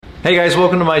Hey guys,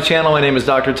 welcome to my channel. My name is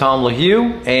Dr. Tom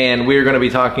LaHue, and we're going to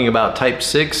be talking about type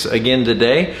 6 again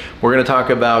today. We're going to talk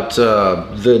about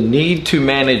the need to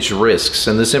manage risks,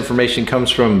 and this information comes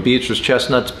from Beatrice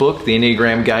Chestnut's book, The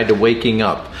Enneagram Guide to Waking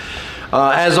Up.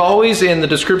 As always, in the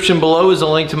description below is a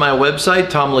link to my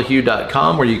website,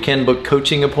 tomlahue.com, where you can book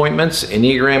coaching appointments,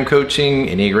 Enneagram coaching,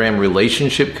 Enneagram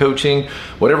relationship coaching.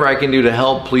 Whatever I can do to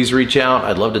help, please reach out.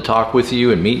 I'd love to talk with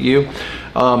you and meet you.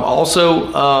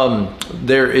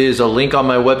 There is a link on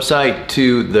my website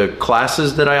to the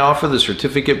classes that I offer, the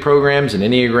certificate programs and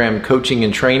Enneagram coaching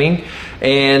and training.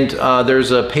 And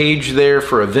there's a page there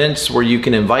for events where you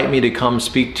can invite me to come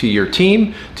speak to your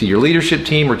team, to your leadership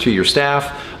team, or to your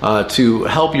staff to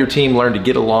help your team learn to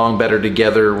get along better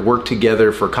together, work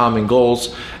together for common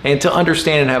goals, and to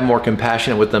understand and have more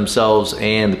compassion with themselves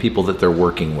and the people that they're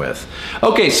working with.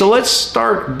 Okay, so let's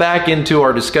start back into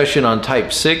our discussion on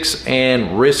type 6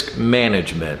 and risk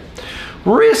management.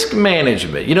 Risk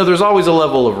management, you know, there's always a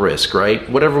level of risk, right?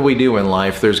 Whatever we do in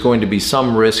life, there's going to be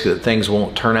some risk that things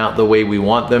won't turn out the way we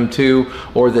want them to,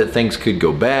 or that things could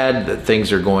go bad, that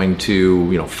things are going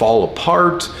to, fall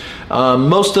apart.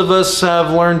 Most of us have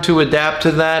learned to adapt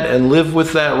to that and live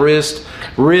with that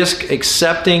risk,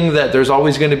 accepting that there's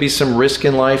always going to be some risk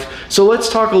in life. So let's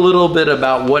talk a little bit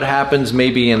about what happens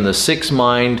maybe in the 6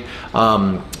 mind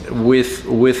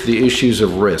with the issues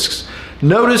of risks.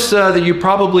 Notice that you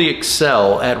probably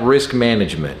excel at risk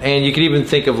management, and you can even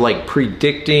think of like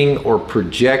predicting or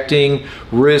projecting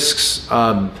risks,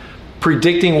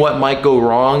 predicting what might go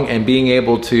wrong and being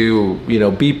able to,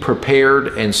 be prepared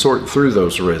and sort through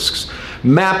those risks.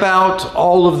 Map out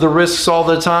all of the risks all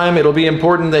the time. It'll be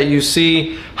important that you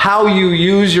see how you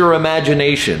use your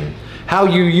imagination, how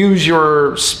you use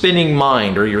your spinning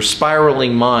mind or your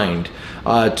spiraling mind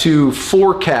to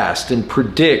forecast and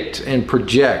predict and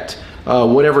project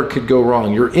whatever could go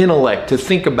wrong, your intellect to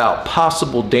think about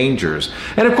possible dangers.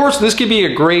 And of course, this could be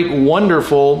a great,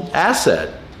 wonderful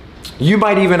asset. You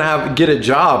might even get a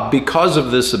job because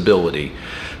of this ability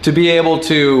to be able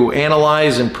to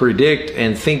analyze and predict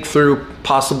and think through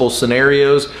possible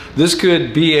scenarios. This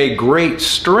could be a great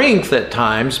strength at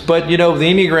times, but the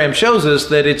Enneagram shows us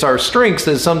that it's our strengths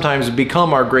that sometimes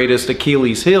become our greatest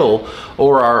Achilles heel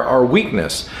or our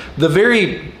weakness. The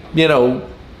very,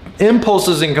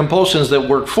 impulses and compulsions that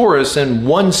work for us in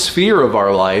one sphere of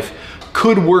our life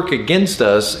could work against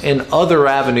us in other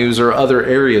avenues or other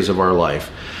areas of our life.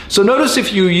 So notice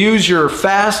if you use your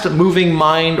fast moving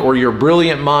mind or your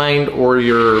brilliant mind or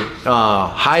your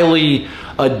highly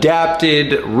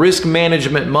adapted risk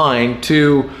management mind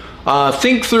to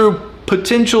think through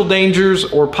potential dangers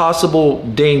or possible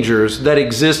dangers that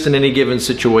exist in any given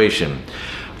situation.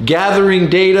 Gathering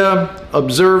data,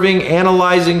 observing,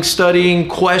 analyzing, studying,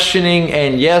 questioning,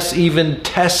 and yes, even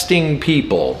testing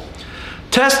people.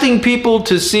 Testing people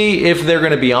to see if they're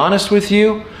going to be honest with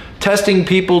you. Testing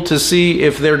people to see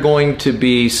if they're going to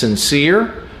be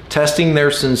sincere. Testing their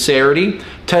sincerity.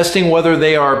 Testing whether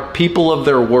they are people of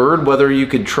their word, whether you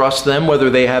could trust them,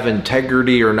 whether they have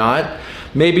integrity or not.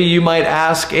 Maybe you might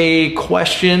ask a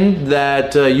question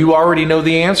that you already know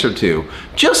the answer to,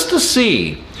 just to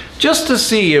see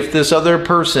if this other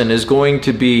person is going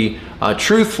to be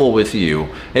truthful with you.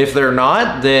 If they're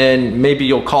not, then maybe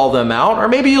you'll call them out, or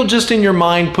maybe you'll just in your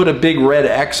mind put a big red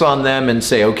X on them and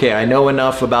say, okay, I know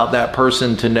enough about that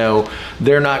person to know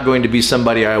they're not going to be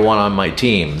somebody I want on my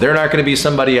team. They're not going to be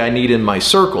somebody I need in my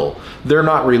circle. They're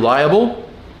not reliable.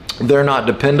 They're not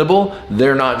dependable.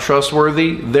 They're not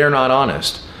trustworthy. They're not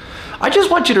honest. I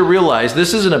just want you to realize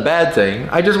this isn't a bad thing.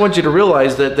 I just want you to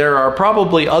realize that there are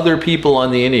probably other people on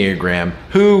the Enneagram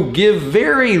who give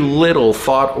very little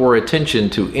thought or attention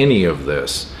to any of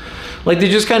this. Like they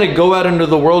just kind of go out into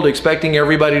the world expecting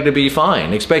everybody to be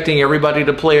fine, expecting everybody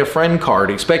to play a friend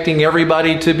card, expecting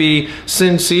everybody to be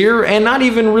sincere, and not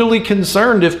even really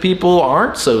concerned if people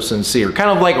aren't so sincere.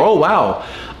 Kind of like, oh wow,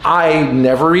 I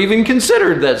never even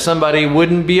considered that somebody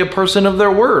wouldn't be a person of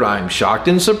their word. I'm shocked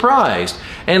and surprised.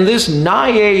 And this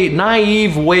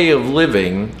naive way of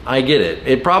living, I get it.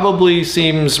 It probably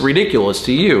seems ridiculous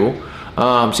to you.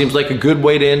 Seems like a good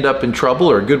way to end up in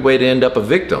trouble or a good way to end up a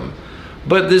victim.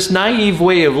 But this naive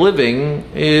way of living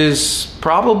is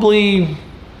probably,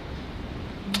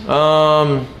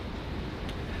 in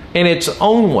its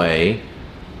own way,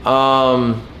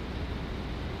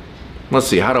 let's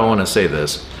see, how do I want to say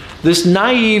this? This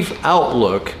naive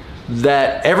outlook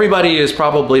that everybody is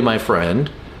probably my friend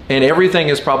and everything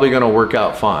is probably going to work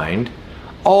out fine,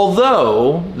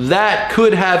 although that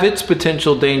could have its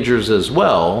potential dangers as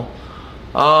well,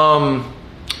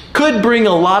 could bring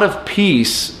a lot of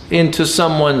peace into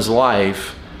someone's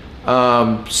life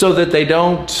so that they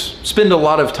don't spend a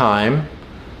lot of time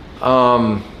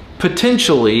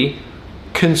potentially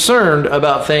concerned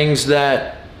about things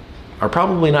that are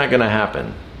probably not going to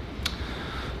happen.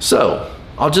 So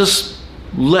I'll just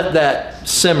let that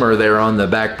simmer there on the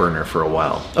back burner for a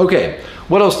while. Okay,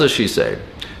 what else does she say?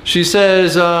 She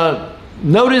says,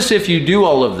 notice if you do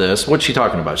all of this, what's she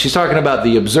talking about? She's talking about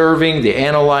the observing, the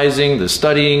analyzing, the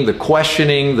studying, the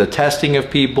questioning, the testing of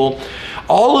people.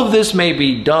 All of this may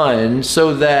be done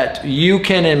so that you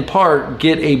can in part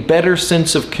get a better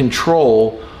sense of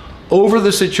control over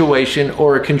the situation,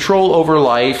 or a control over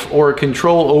life, or a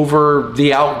control over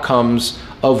the outcomes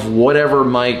of whatever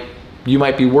you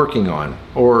might be working on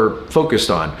or focused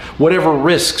on, whatever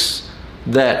risks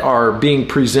that are being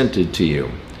presented to you.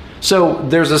 So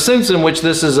there's a sense in which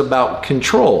this is about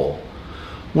control,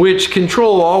 which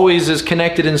control always is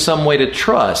connected in some way to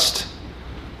trust.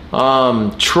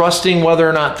 Trusting whether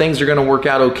or not things are going to work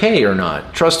out okay or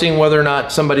not. Trusting whether or not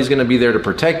somebody's going to be there to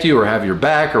protect you or have your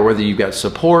back, or whether you've got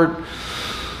support.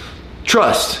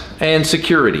 Trust and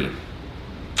security.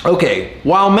 Okay,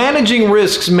 while managing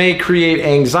risks may create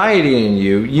anxiety in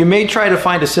you, you may try to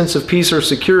find a sense of peace or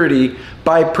security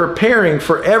by preparing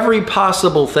for every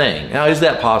possible thing. Now, is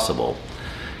that possible?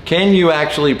 Can you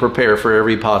actually prepare for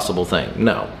every possible thing?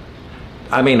 No.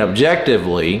 I mean,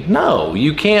 objectively, no,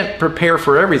 you can't prepare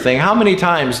for everything. How many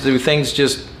times do things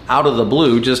just out of the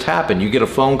blue just happen? You get a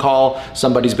phone call,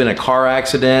 somebody's been in a car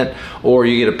accident, or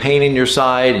you get a pain in your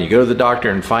side and you go to the doctor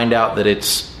and find out that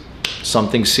it's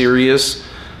something serious.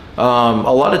 A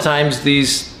lot of times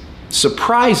these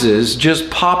surprises just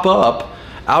pop up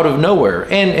out of nowhere.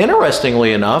 And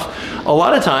interestingly enough, a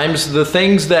lot of times the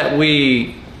things that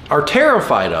we are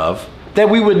terrified of, that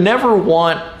we would never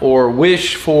want or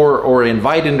wish for or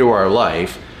invite into our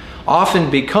life,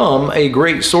 often become a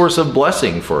great source of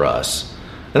blessing for us.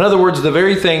 In other words, the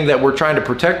very thing that we're trying to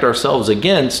protect ourselves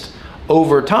against,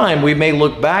 over time, we may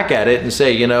look back at it and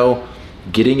say, you know,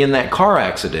 getting in that car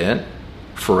accident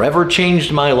forever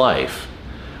changed my life.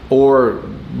 Or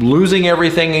losing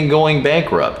everything and going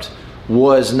bankrupt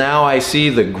was, now I see,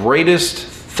 the greatest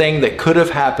thing that could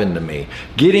have happened to me.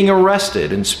 Getting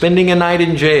arrested and spending a night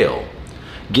in jail.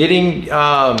 Getting,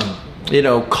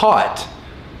 caught,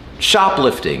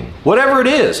 shoplifting, whatever it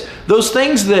is, those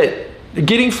things that,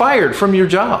 getting fired from your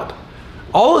job,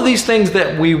 all of these things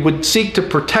that we would seek to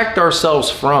protect ourselves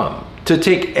from, to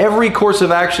take every course of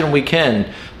action we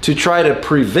can to try to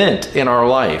prevent in our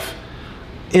life.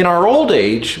 In our old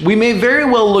age, we may very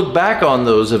well look back on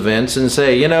those events and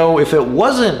say, you know, if it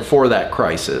wasn't for that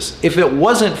crisis, if it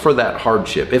wasn't for that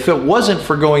hardship, if it wasn't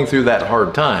for going through that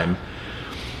hard time,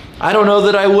 I don't know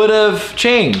that I would have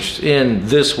changed in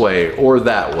this way or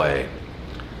that way.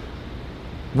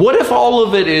 What if all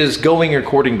of it is going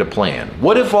according to plan?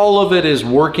 What if all of it is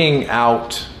working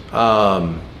out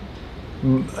by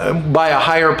a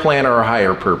higher plan or a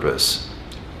higher purpose?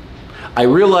 I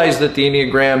realize that the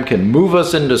Enneagram can move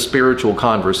us into spiritual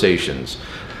conversations,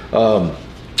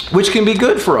 which can be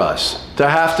good for us to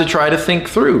have to try to think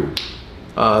through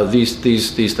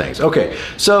these things. Okay,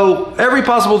 so every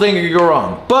possible thing could go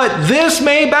wrong, but this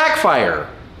may backfire.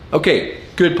 Okay,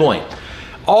 good point.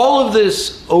 All of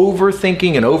this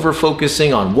overthinking and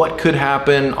overfocusing on what could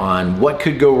happen, on what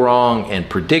could go wrong, and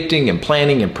predicting and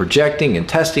planning and projecting and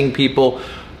testing people.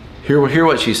 Hear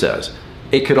what she says.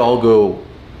 It could all go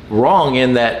wrong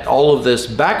in that all of this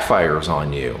backfires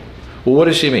on you. Well, what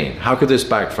does she mean? How could this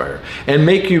backfire? And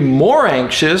make you more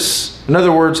anxious. In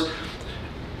other words,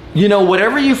 you know,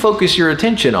 whatever you focus your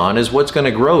attention on is what's going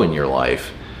to grow in your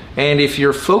life. And if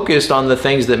you're focused on the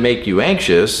things that make you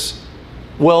anxious,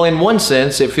 well, in one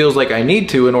sense, it feels like I need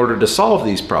to in order to solve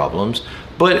these problems.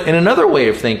 But in another way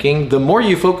of thinking, the more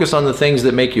you focus on the things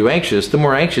that make you anxious, the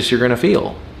more anxious you're going to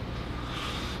feel.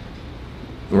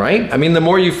 Right? I mean, the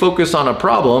more you focus on a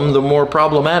problem, the more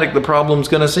problematic the problem's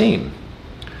going to seem.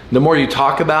 The more you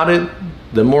talk about it,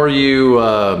 the more you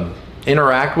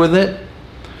interact with it.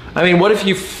 I mean, what if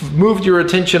you moved your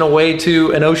attention away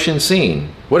to an ocean scene?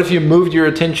 What if you moved your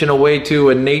attention away to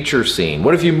a nature scene?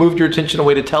 What if you moved your attention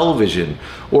away to television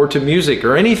or to music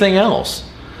or anything else?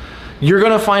 You're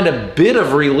going to find a bit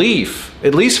of relief,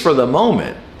 at least for the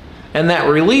moment. And that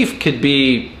relief could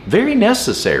be very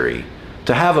necessary,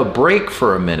 to have a break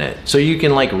for a minute so you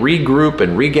can like regroup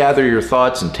and regather your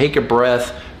thoughts and take a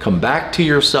breath, come back to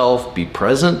yourself, be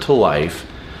present to life,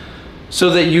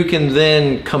 so that you can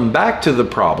then come back to the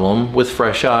problem with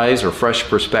fresh eyes or fresh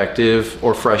perspective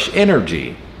or fresh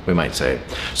energy, we might say.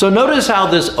 So notice how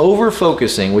this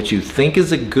over-focusing, which you think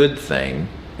is a good thing,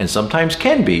 and sometimes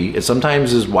can be. It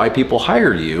sometimes is why people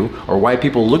hire you, or why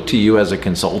people look to you as a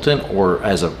consultant or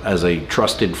as a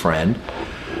trusted friend.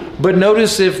 But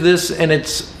notice if this, and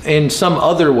it's in some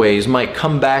other ways, might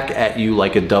come back at you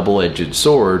like a double-edged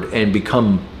sword and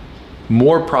become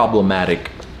more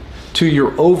problematic to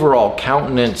your overall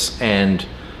countenance and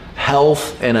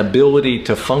health and ability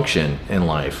to function in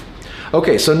life.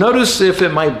 Okay, so notice if it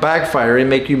might backfire and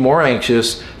make you more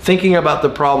anxious. Thinking about the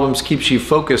problems keeps you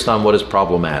focused on what is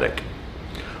problematic.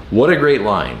 What a great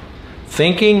line.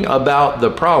 Thinking about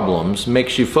the problems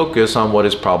makes you focus on what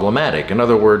is problematic. In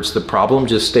other words, the problem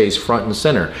just stays front and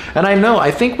center. And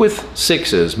I think with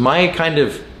sixes, my kind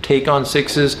of take on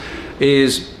sixes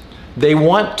is they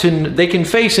can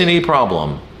face any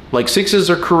problem. Like, sixes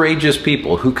are courageous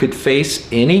people who could face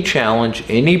any challenge,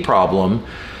 any problem,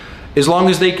 as long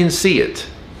as they can see it,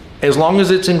 as long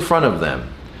as it's in front of them.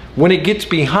 When it gets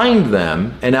behind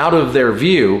them and out of their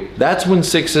view, that's when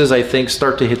sixes, I think,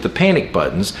 start to hit the panic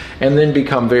buttons and then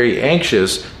become very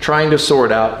anxious, trying to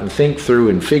sort out and think through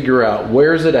and figure out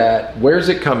where's it at, where's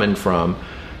it coming from,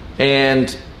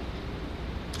 and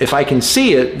if I can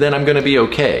see it, then I'm going to be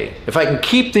okay. If I can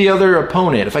keep the other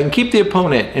opponent, if I can keep the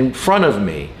opponent in front of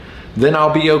me, then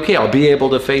I'll be okay. I'll be able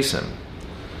to face him.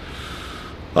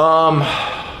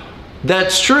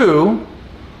 That's true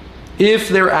if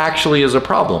there actually is a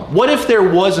problem. What if there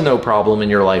was no problem in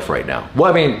your life right now?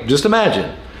 Well, I mean, just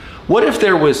imagine. What if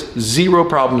there was zero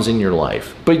problems in your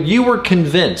life, but you were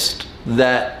convinced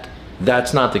that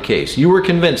that's not the case? You were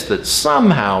convinced that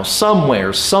somehow,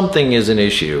 somewhere, something is an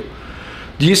issue.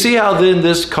 Do you see how then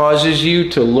this causes you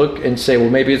to look and say, well,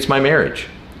 maybe it's my marriage.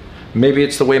 Maybe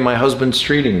it's the way my husband's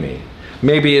treating me.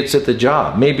 Maybe it's at the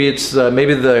job. Maybe it's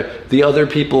maybe the other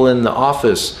people in the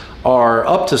office are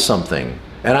up to something,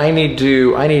 and I need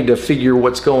to figure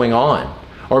what's going on.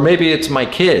 Or maybe it's my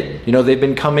kid. You know, they've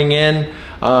been coming in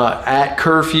at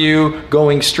curfew,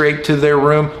 going straight to their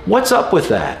room. What's up with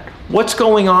that? What's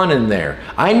going on in there?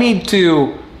 I need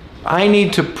to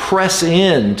press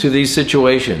in to these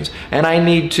situations, and I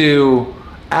need to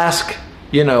ask,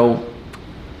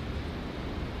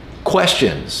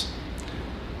 questions.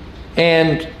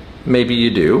 And maybe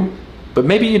you do, but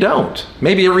maybe you don't.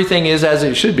 Maybe everything is as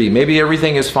it should be. Maybe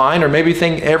everything is fine, or maybe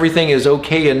everything is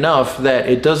okay enough that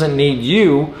it doesn't need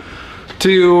you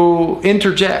to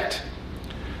interject.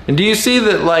 And do you see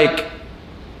that, like,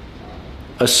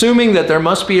 assuming that there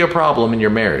must be a problem in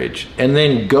your marriage and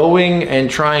then going and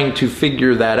trying to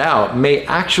figure that out may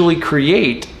actually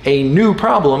create a new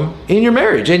problem in your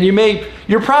marriage, and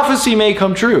your prophecy may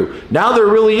come true. Now there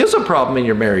really is a problem in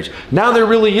your marriage. Now there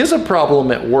really is a problem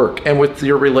at work and with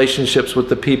your relationships with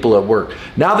the people at work.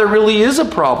 Now there really is a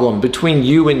problem between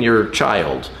you and your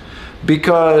child,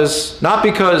 not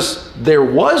because there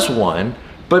was one,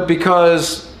 but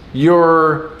because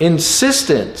your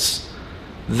insistence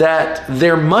that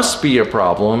there must be a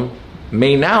problem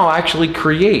may now actually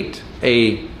create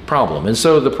a problem. And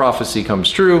so the prophecy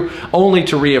comes true, only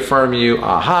to reaffirm you,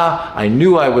 aha, I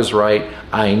knew I was right.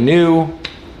 I knew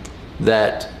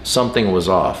that something was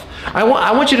off. I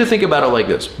want you to think about it like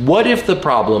this. What if the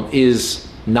problem is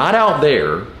not out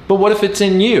there, but what if it's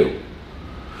in you?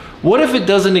 What if it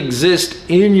doesn't exist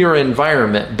in your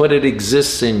environment, but it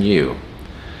exists in you?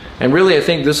 And really, I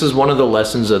think this is one of the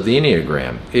lessons of the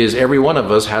Enneagram, is every one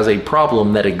of us has a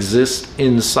problem that exists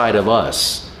inside of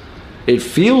us. It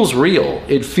feels real.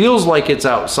 It feels like it's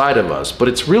outside of us, but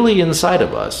it's really inside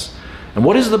of us. And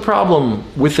what is the problem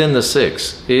within the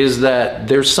six is that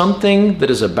there's something that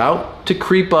is about to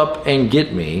creep up and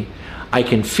get me. I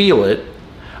can feel it.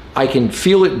 I can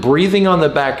feel it breathing on the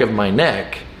back of my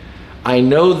neck. I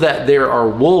know that there are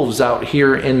wolves out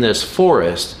here in this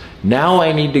forest. Now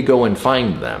I need to go and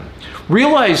find them.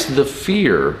 Realize the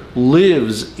fear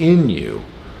lives in you.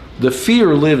 The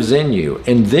fear lives in you,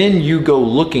 and then you go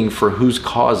looking for who's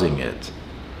causing it.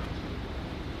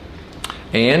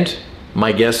 And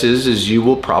my guess is you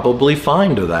will probably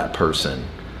find that person.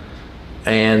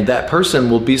 And that person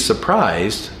will be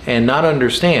surprised and not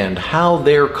understand how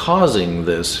they're causing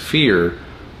this fear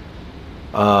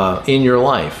in your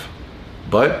life.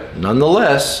 But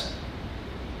nonetheless,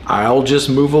 I'll just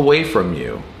move away from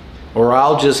you, or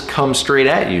I'll just come straight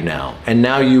at you now. And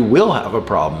now you will have a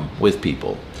problem with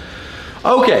people.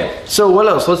 Okay, so what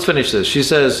else? Let's finish this. She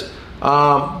says,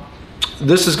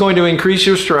 this is going to increase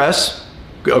your stress.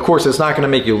 Of course, it's not going to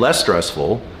make you less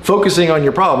stressful. Focusing on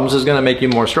your problems is going to make you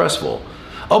more stressful.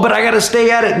 Oh, but I got to stay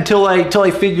at it until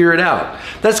I figure it out.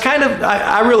 That's kind of,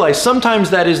 I realize sometimes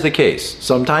that is the case.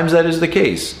 Sometimes that is the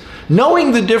case.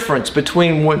 Knowing the difference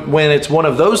between when it's one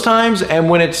of those times and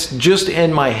when it's just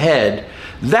in my head,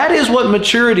 That is what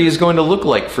maturity is going to look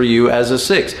like for you as a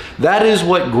 6. That is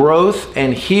what growth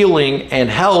and healing and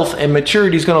health and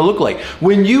maturity is going to look like.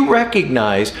 When you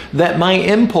recognize that my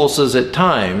impulses at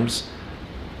times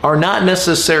are not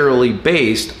necessarily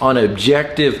based on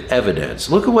objective evidence.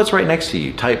 Look at what's right next to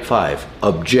you, type 5,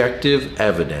 objective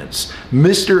evidence.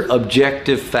 Mr.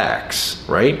 Objective Facts,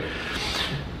 right?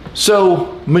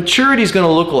 So maturity is going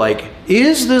to look like,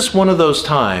 is this one of those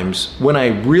times when I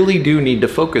really do need to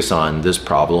focus on this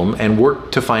problem and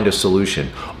work to find a solution?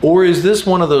 Or is this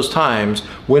one of those times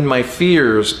when my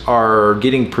fears are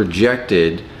getting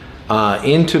projected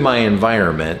into my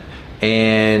environment,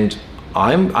 and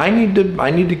I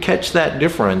need to catch that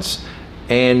difference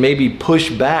and maybe push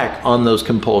back on those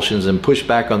compulsions and push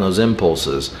back on those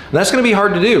impulses. And that's going to be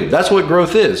hard to do. That's what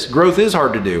growth is. Growth is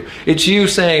hard to do. It's you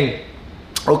saying,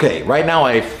 okay, right now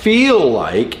I feel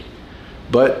like,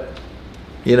 but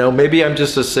maybe I'm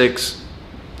just a 6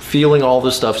 feeling all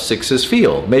the stuff 6s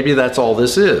feel. Maybe that's all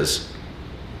this is.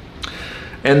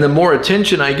 And the more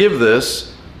attention I give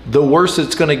this, the worse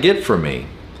it's going to get for me.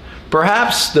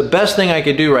 Perhaps the best thing I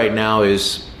could do right now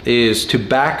is to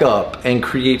back up and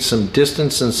create some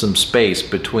distance and some space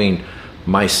between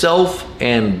myself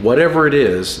and whatever it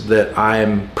is that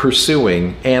I'm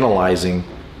pursuing, analyzing,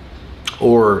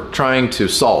 or trying to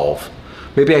solve.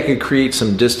 Maybe I could create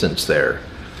some distance there.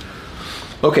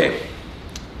 Okay,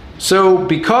 so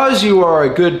because you are a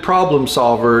good problem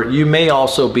solver, you may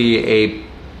also be a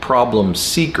problem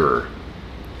seeker.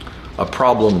 A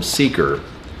problem seeker.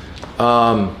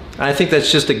 I think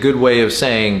that's just a good way of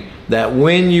saying that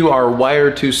when you are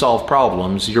wired to solve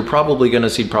problems, you're probably going to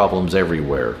see problems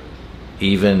everywhere,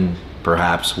 even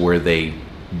perhaps where they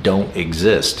don't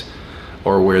exist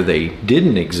or where they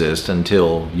didn't exist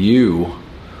until you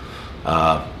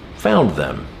found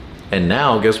them. And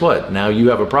now, guess what? Now you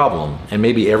have a problem, and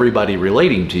maybe everybody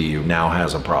relating to you now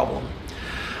has a problem.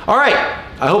 All right,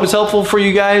 I hope it's helpful for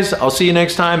you guys. I'll see you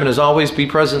next time, and as always, be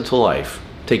present to life.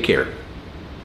 Take care.